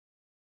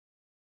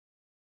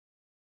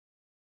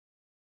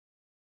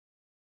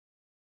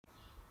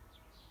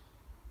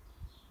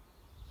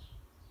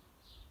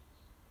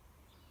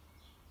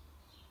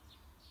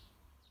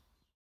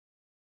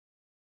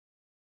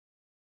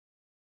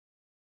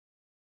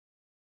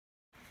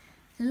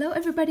Hello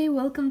everybody,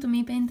 welcome to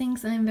Mii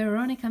Paintings. I'm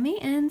Veronika Mii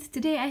and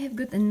today I have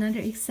got another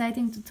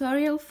exciting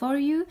tutorial for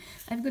you.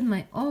 I've got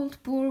my old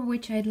pour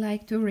which I'd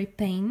like to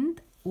repaint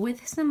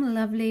with some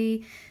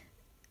lovely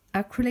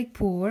acrylic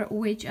pour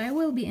which I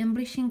will be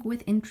embellishing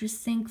with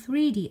interesting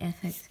 3D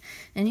effects.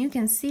 And you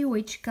can see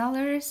which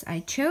colors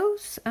I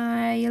chose.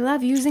 I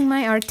love using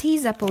my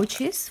Arteza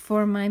pouches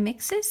for my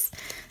mixes.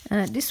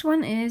 This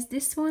one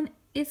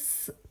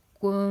is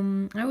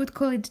I would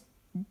call it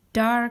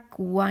dark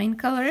wine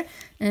color,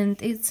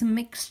 and it's a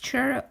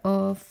mixture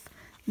of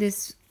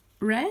this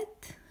red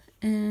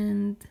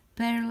and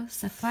pearl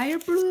sapphire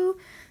blue.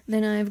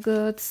 Then I've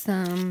got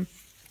some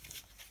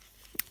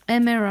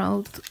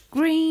emerald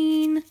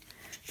green,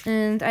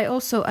 and I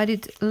also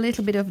added a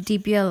little bit of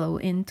deep yellow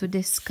into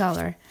this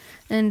color.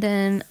 And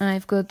then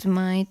I've got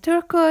my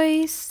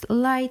turquoise,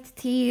 light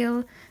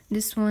teal,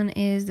 this one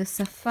is the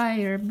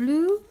sapphire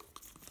blue,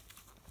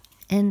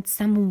 and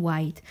some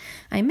white.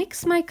 I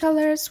mix my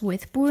colors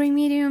with pouring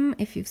medium.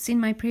 If you've seen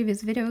my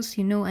previous videos,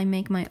 you know I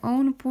make my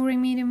own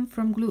pouring medium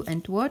from glue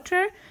and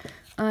water.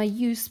 I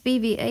use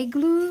PVA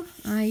glue.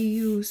 I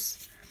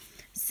use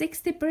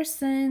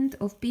 60%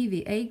 of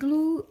PVA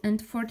glue and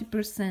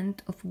 40%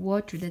 of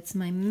water. That's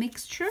my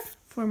mixture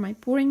for my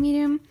pouring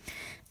medium.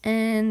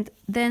 And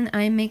then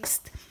I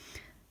mixed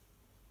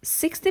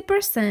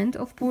 60%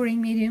 of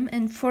pouring medium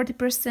and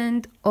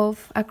 40%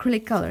 of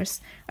acrylic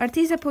colors.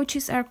 Arteza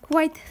pouches are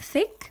quite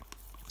thick,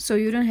 so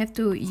you don't have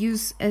to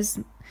use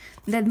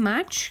that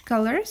much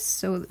colors,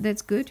 so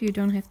that's good. You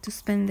don't have to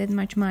spend that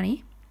much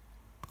money.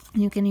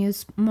 You can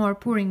use more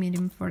pouring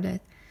medium for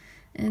that.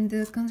 And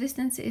the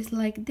consistency is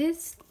like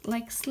this,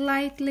 like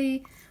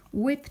slightly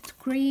whipped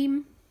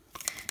cream.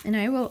 And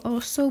I will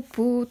also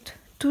put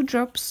 2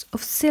 drops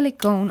of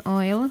silicone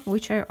oil,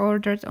 which I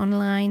ordered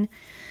online,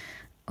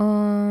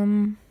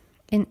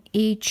 in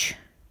each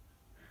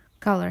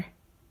color,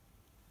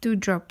 2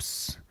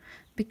 drops,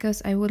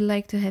 because I would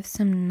like to have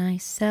some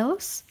nice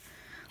cells.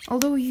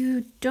 Although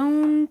you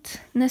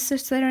don't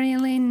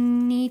necessarily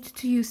need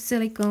to use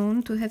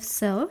silicone to have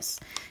cells.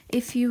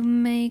 If you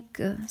make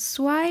a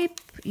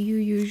swipe, you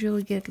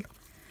usually get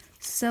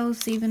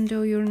cells even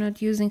though you're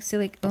not using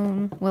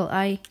silicone. Well,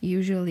 I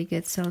usually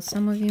get cells.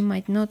 Some of you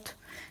might not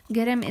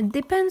get them. It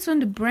depends on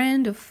the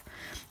brand of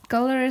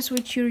colors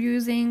which you're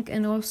using,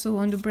 and also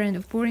on the brand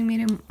of pouring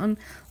medium, on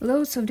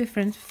loads of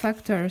different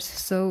factors.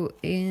 So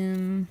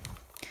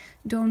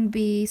don't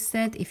be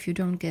sad if you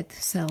don't get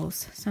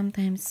cells.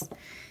 Sometimes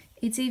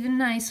it's even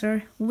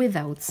nicer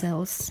without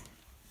cells.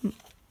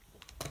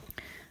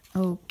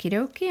 Okie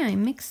dokie, I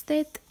mixed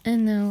it,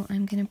 and now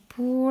I'm gonna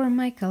pour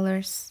my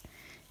colors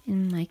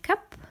in my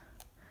cup.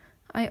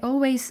 I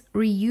always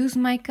reuse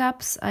my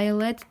cups. I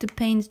let the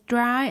paint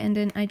dry and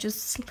then I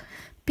just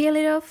peel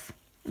it off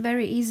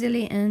very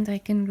easily, and I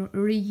can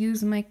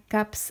reuse my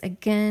cups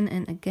again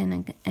and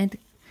again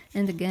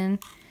and again.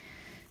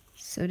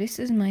 So this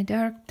is my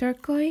dark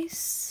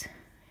turquoise.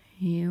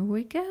 Here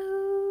we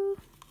go.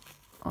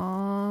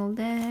 All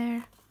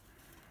there.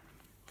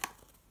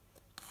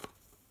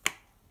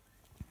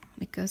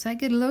 Because I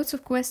get loads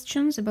of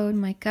questions about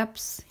my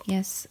cups.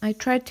 Yes, I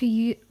try to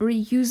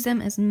reuse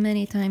them as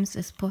many times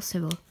as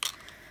possible.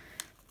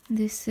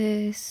 This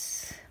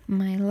is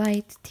my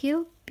light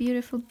teal,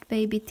 beautiful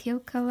baby teal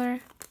color.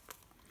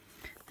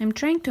 I'm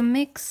trying to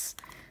mix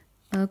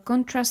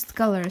contrast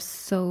colors,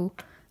 so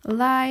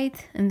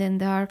light and then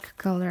dark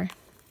color.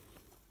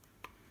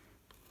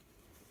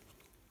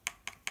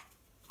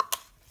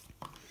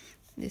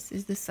 This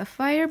is the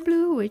sapphire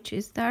blue, which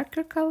is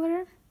darker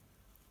color.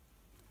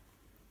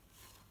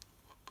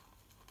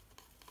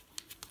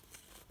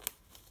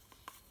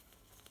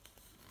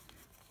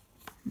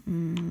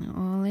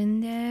 All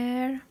in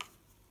there.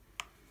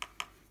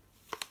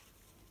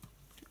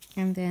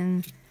 And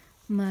then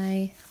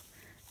my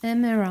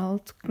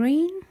emerald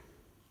green.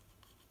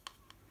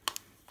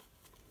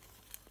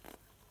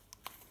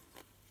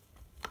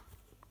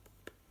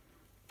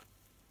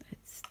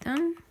 That's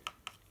done.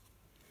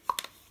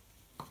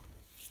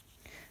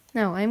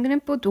 Now I'm gonna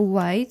put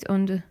white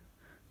on the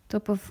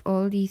top of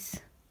all these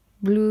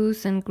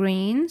blues and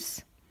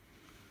greens,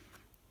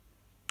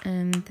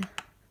 and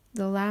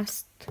the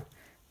last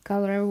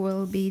color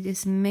will be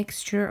this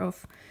mixture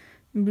of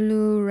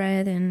blue,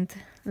 red, and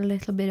a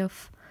little bit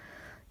of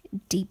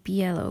deep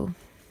yellow.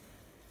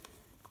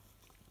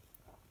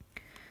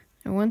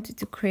 I wanted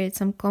to create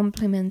some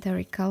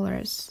complementary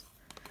colors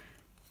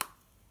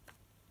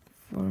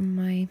for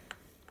my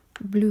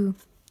blue.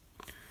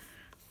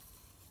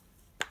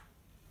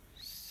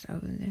 So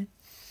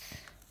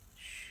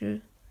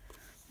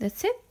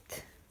that's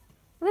it.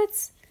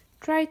 Let's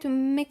try to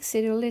mix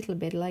it a little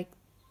bit like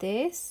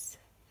this,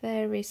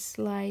 very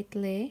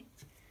slightly.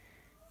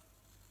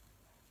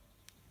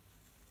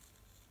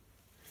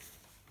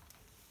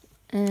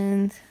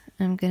 And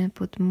I'm gonna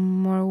put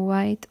more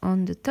white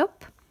on the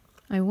top.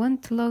 I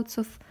want loads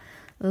of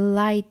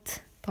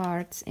light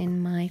parts in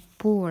my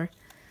pour.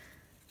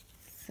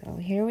 So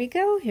here we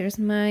go. Here's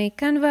my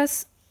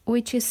canvas,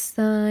 which is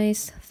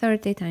size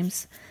 30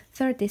 times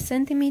 30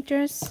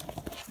 centimeters.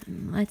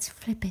 Let's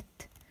flip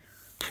it.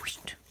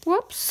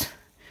 Whoops.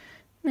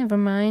 Never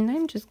mind.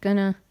 I'm just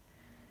gonna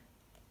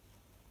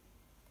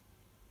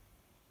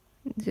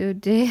do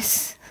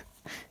this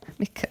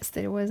because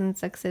that wasn't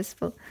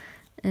successful.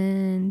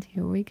 And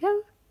here we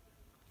go.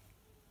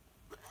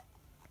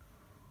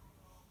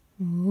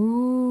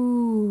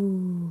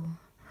 Ooh.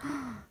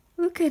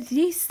 Look at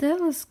these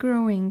cells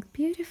growing.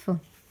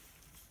 Beautiful.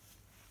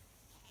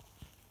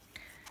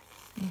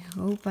 I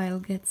hope I'll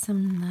get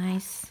some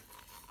nice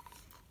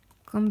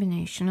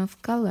combination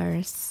of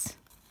colors.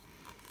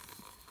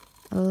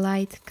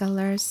 Light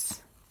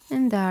colors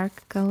and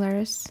dark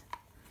colors.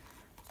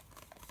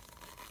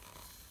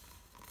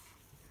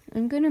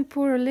 I'm gonna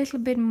pour a little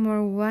bit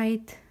more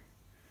white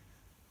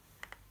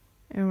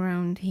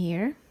around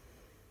here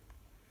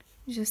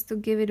just to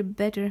give it a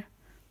better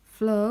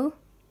flow.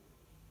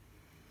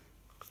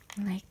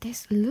 Like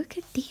this. Look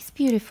at these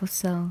beautiful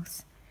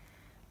cells.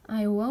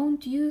 I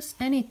won't use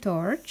any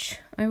torch.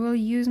 I will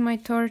use my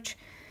torch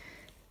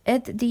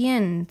at the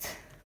end.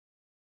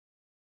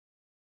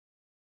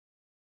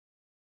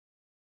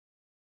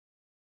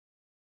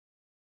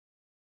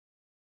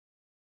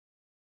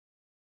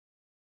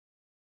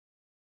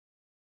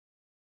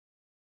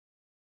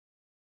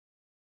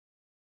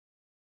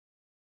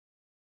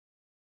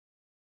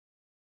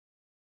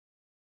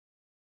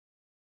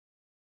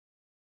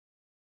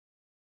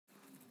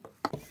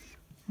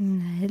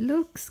 It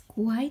looks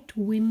quite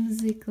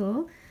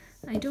whimsical.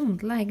 I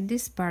don't like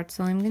this part,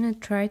 so I'm gonna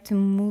try to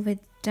move it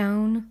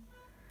down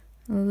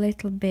a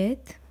little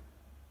bit.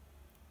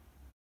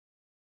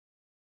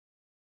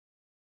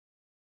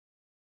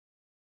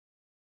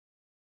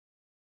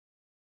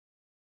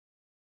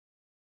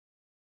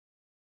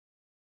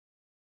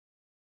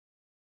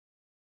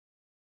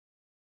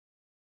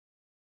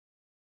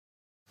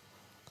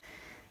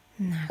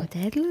 Now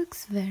that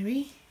looks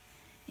very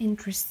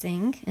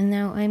interesting. And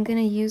now I'm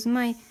gonna use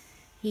my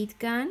heat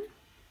gun.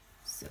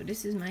 So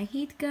this is my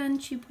heat gun,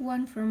 cheap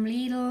one from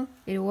Lidl.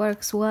 It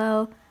works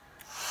well.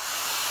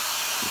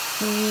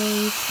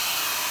 Great.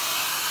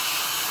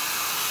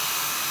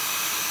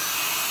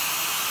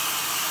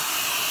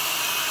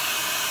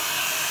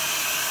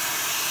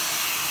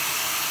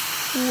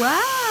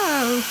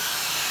 Wow!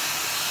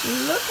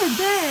 Look at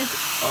that!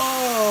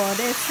 Oh,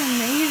 that's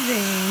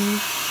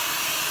amazing!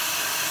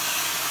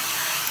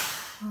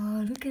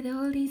 Oh, look at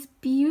all these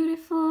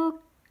beautiful,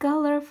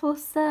 colorful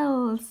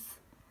cells.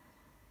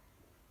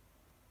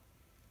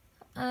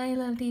 I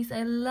love these.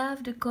 I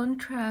love the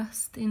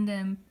contrast in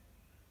them.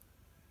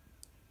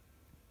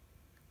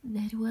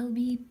 That will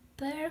be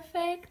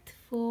perfect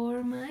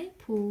for my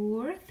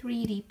pour,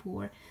 3D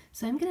pour.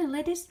 So I'm gonna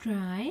let this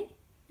dry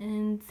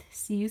and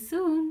see you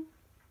soon.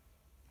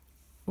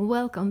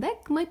 Welcome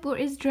back. My pour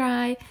is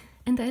dry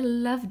and I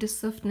love the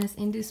softness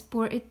in this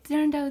pour. It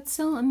turned out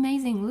so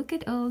amazing. Look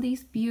at all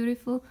these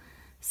beautiful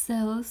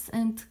cells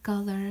and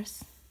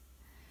colors.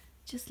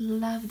 Just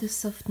love the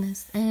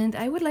softness, and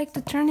I would like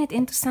to turn it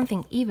into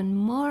something even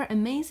more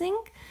amazing.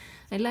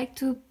 I'd like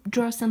to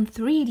draw some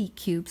 3D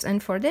cubes,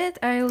 and for that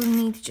I'll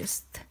need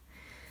just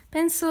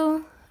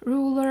pencil,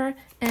 ruler,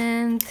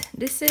 and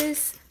this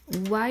is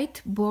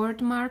white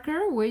board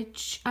marker,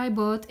 which I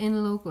bought in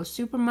a local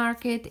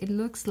supermarket. It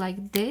looks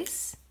like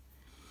this.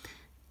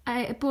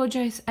 I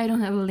apologize, I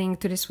don't have a link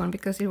to this one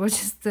because it was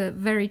just a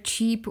very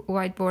cheap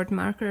whiteboard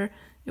marker.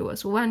 It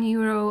was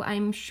 €1.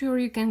 I'm sure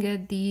you can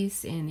get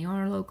these in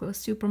your local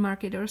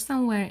supermarket or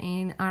somewhere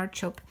in art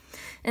shop.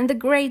 And the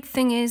great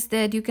thing is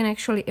that you can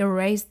actually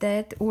erase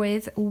that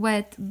with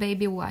wet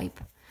baby wipe,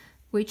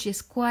 which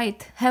is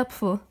quite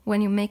helpful.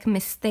 When you make a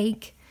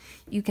mistake,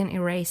 you can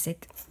erase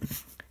it.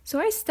 So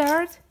I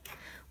start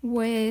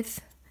with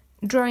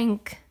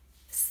drawing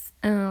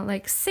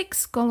like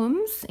 6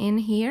 columns in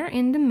here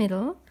in the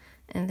middle,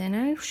 and then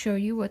I'll show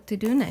you what to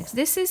do next.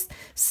 This is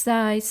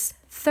size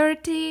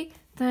 30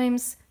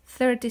 times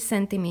 30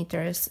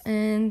 centimeters,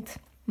 and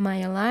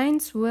my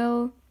lines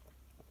will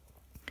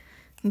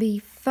be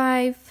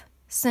 5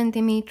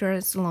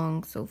 centimeters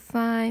long. So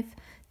 5,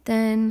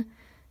 10,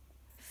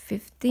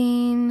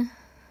 15,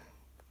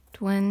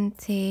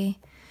 20,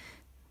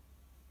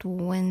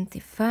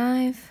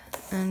 25,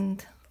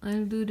 and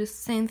I'll do the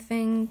same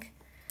thing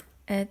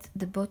at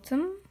the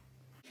bottom.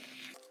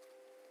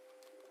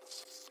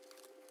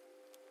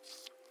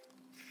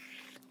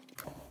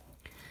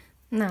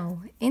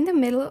 Now, in the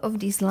middle of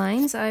these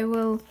lines, I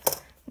will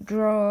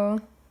draw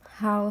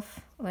half,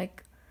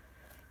 like,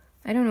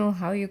 I don't know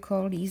how you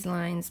call these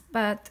lines,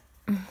 but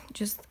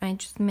I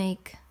just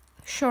make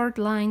short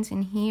lines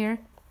in here,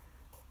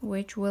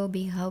 which will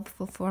be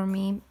helpful for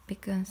me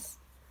because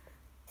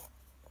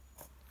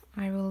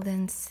I will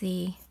then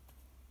see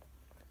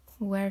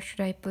where should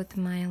I put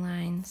my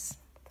lines.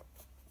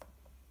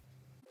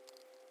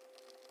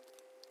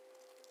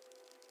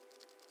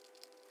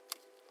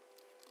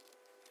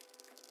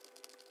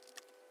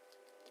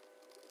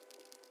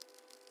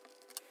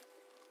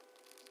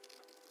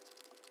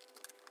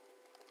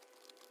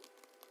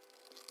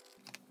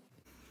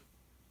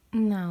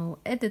 Now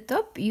at the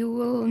top you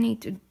will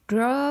need to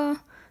draw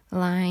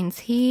lines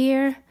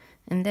here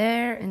and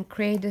there and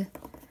create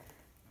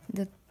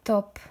the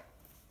top.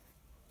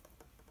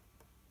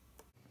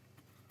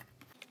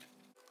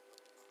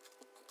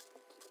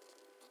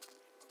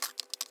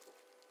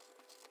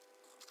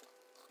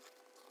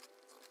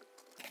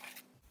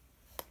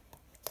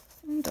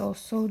 And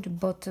also the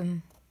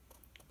bottom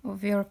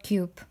of your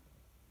cube.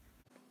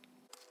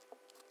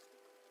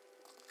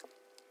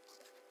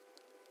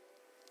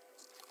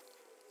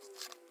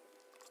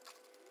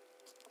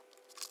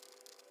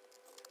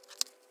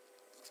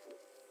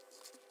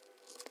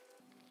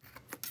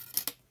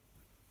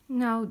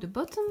 Now the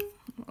bottom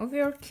of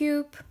your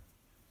cube.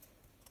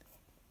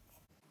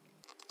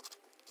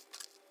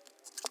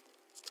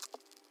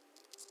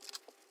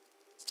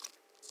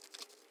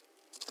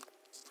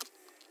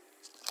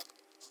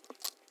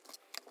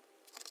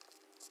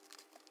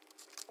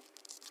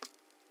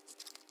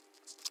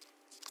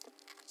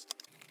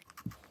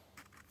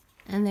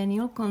 And then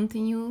you'll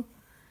continue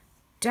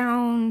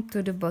down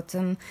to the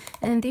bottom.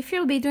 And if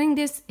you'll be doing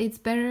this, it's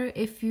better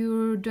if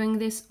you're doing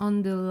this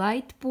on the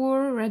light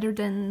pour rather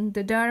than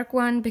the dark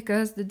one,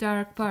 because the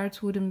dark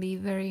parts wouldn't be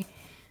very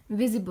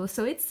visible.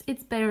 So it's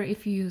better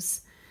if you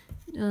use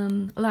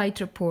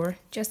lighter pour.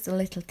 Just a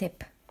little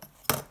tip.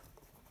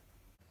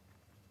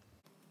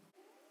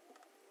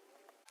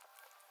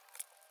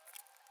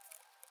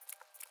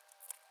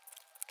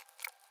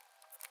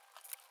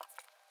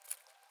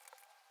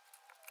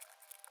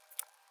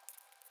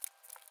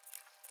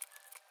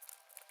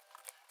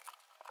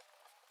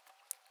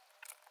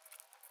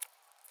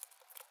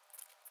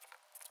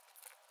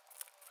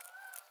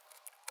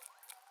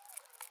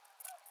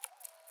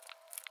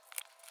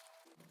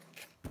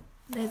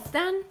 That's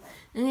done,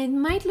 and it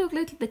might look a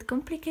little bit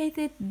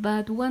complicated,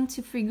 but once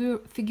you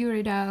figure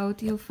it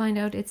out, you'll find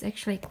out it's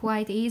actually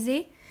quite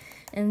easy.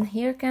 And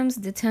here comes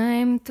the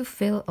time to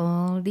fill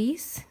all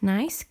these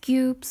nice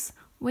cubes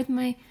with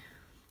my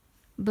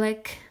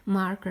black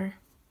marker.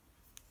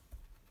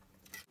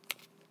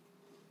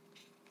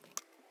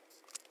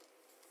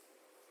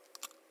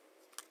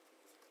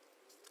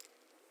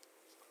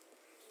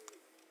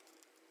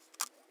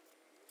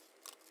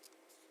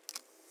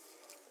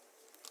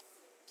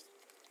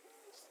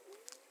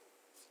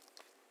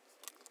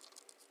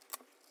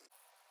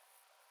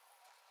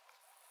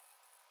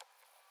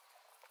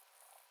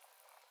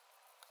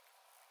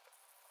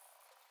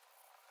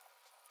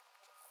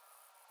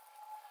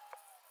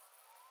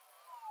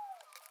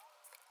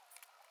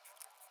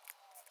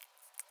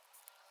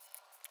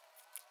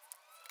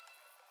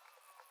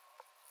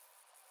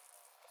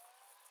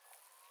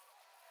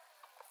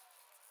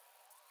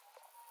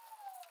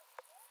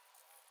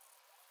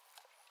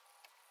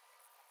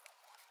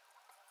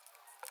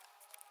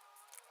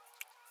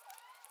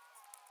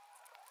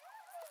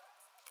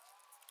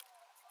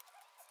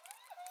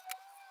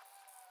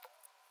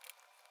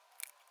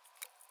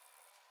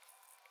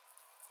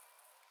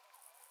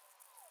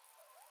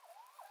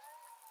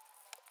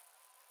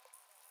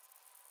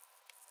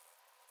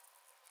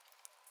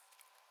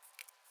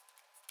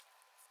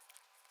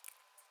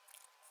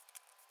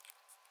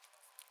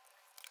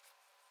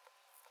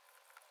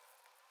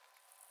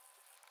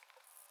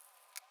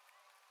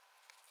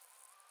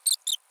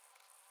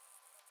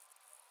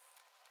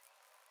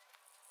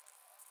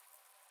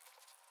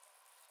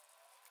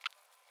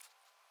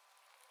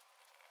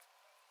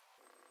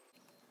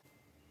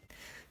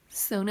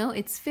 So now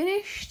it's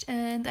finished,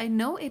 and I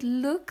know it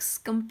looks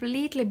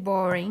completely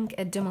boring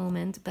at the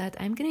moment, but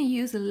I'm gonna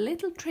use a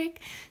little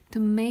trick to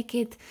make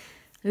it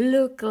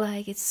look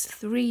like it's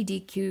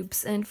 3D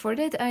cubes. And for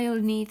that I'll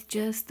need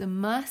just the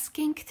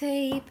masking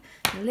tape,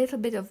 a little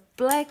bit of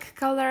black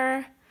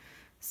color,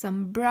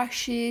 some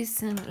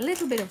brushes and a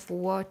little bit of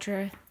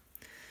water.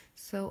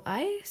 So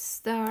I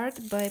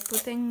start by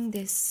putting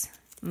this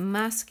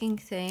masking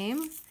tape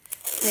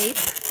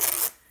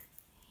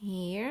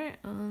here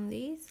on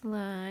these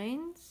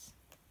lines.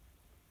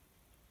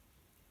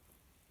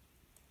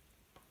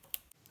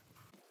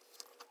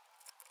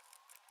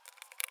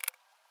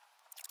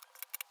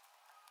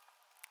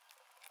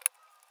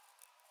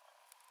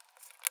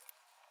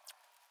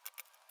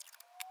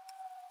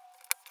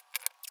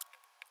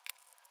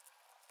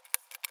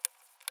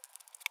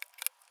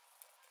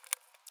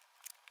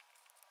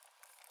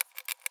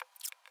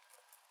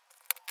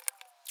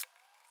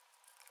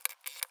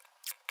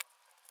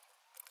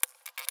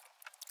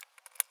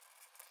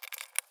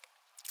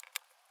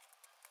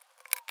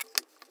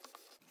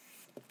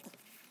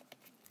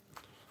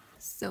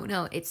 So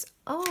now it's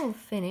all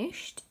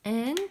finished,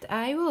 and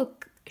I will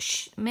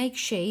make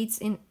shades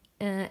in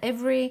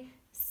every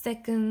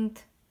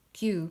second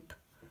cube,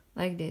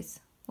 like this.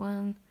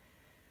 1,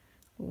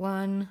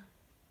 1,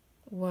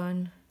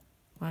 1,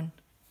 1.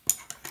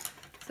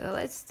 So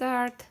let's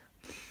start.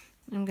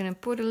 I'm gonna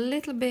put a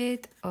little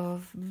bit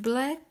of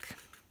black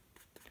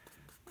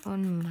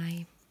on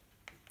my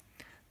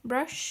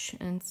brush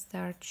and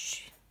start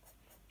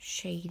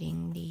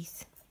shading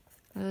these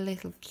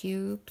little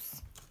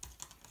cubes.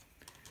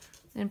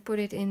 Then put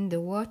it in the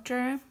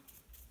water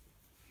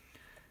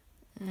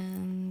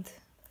and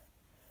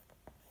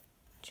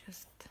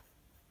just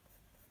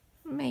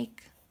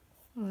make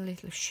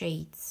little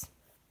shades.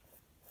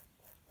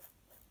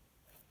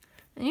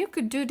 And you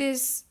could do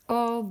this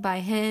all by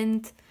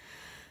hand,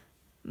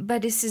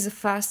 but this is a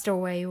faster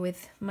way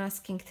with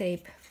masking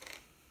tape.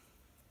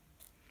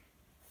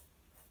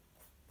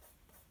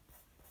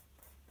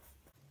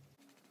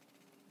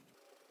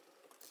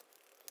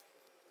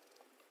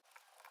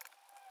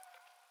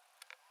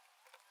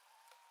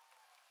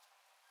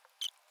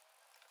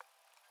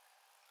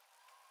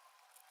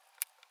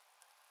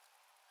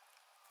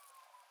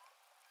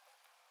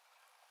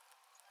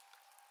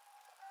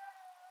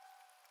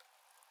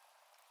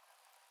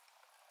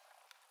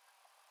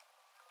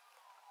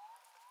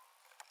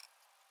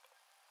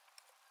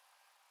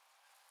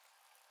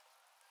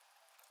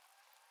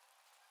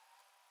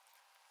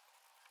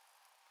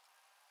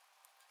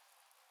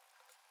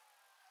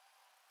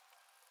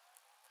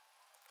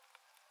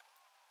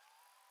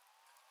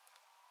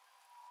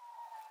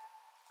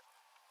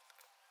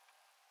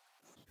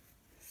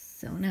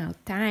 So now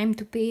time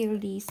to peel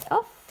these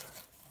off.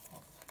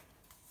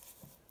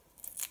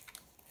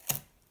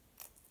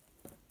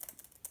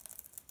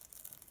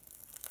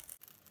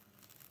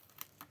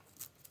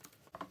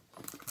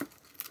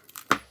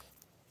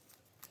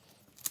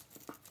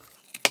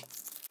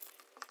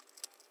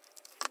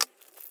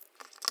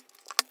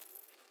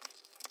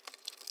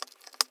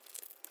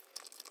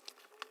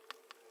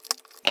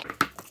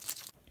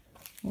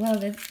 Well,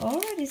 that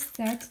already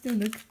starts to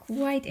look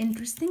quite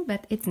interesting,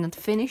 but it's not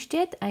finished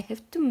yet. I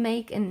have to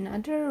make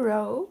another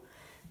row.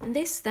 And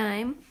this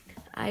time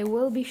I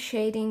will be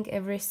shading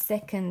every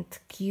second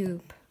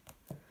cube.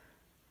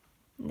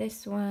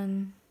 This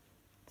one,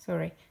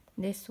 sorry,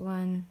 this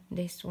one,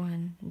 this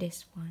one,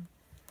 this one.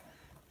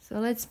 So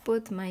let's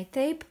put my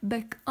tape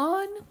back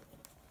on.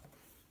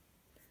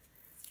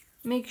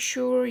 Make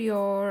sure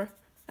your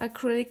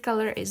acrylic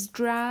color is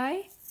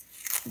dry.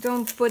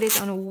 Don't put it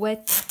on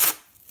wet.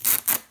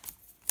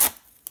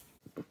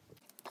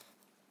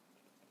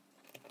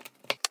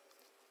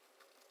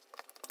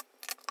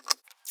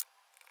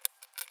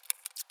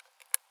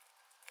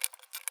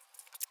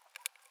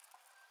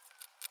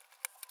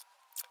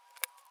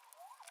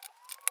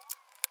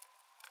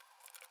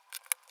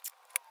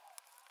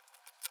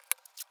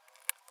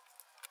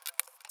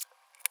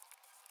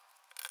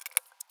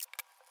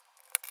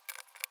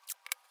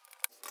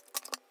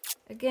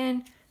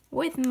 Again,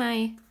 with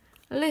my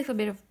little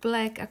bit of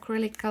black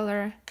acrylic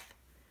color,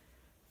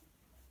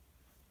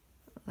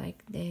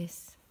 like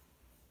this.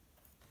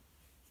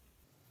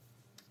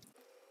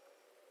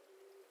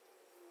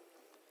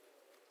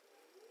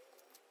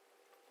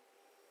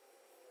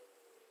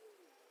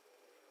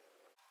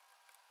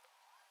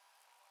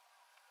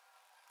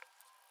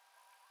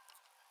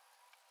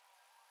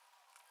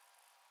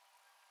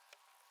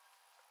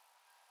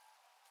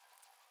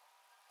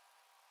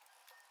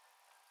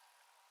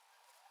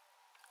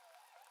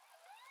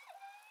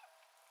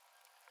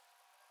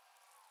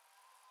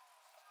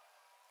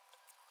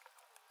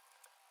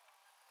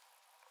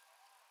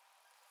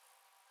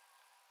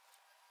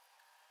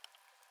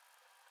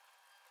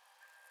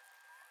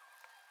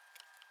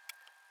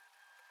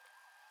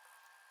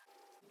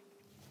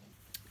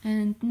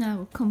 And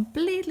now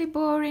completely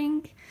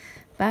boring,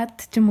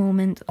 but the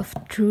moment of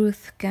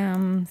truth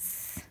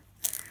comes.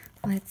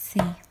 Let's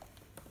see.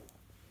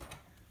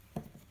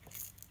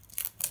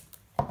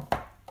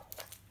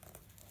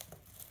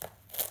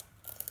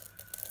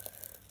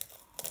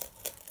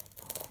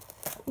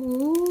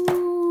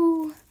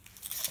 Ooh,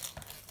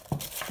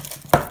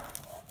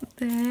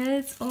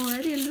 that's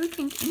already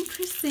looking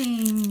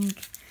interesting.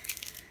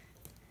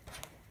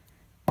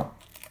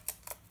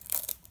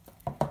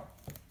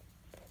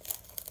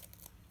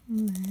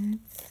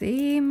 Let's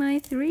see my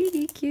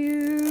 3D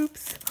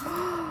cubes.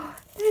 Oh,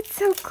 that's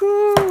so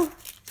cool.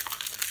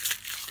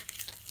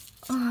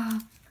 Oh,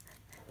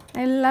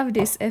 I love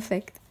this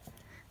effect.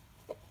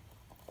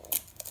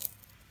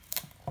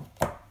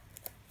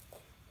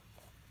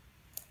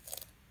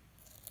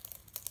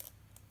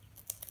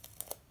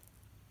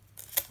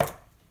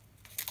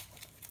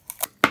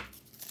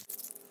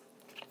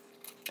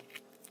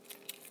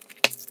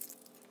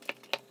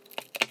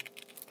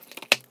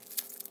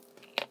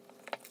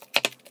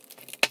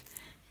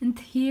 And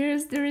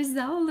here's the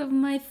result of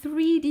my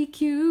 3D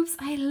cubes.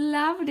 I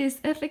love this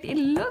effect. It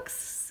looks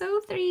so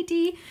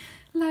 3D,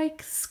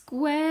 like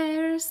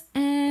squares.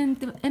 And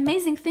the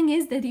amazing thing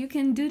is that you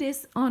can do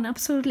this on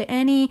absolutely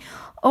any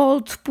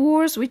old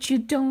pours which you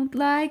don't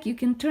like. You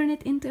can turn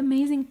it into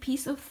amazing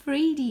piece of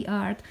 3D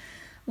art.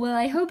 Well,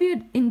 I hope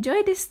you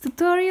enjoyed this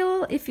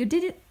tutorial. If you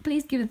did it,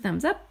 please give it a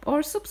thumbs up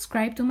or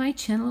subscribe to my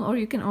channel, or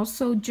you can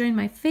also join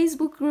my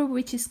Facebook group,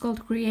 which is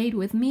called Create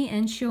With Me,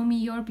 and show me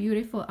your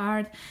beautiful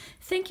art.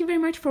 Thank you very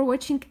much for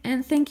watching,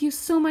 and thank you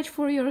so much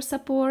for your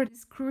support.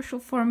 It's crucial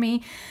for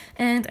me,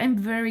 and I'm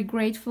very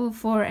grateful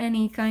for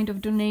any kind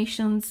of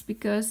donations,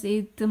 because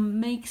it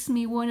makes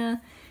me wanna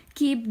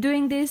keep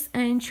doing this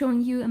and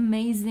showing you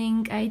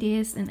amazing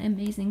ideas and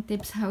amazing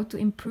tips how to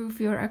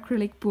improve your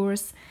acrylic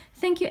pours.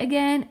 Thank you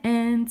again,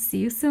 and see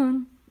you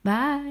soon.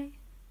 Bye!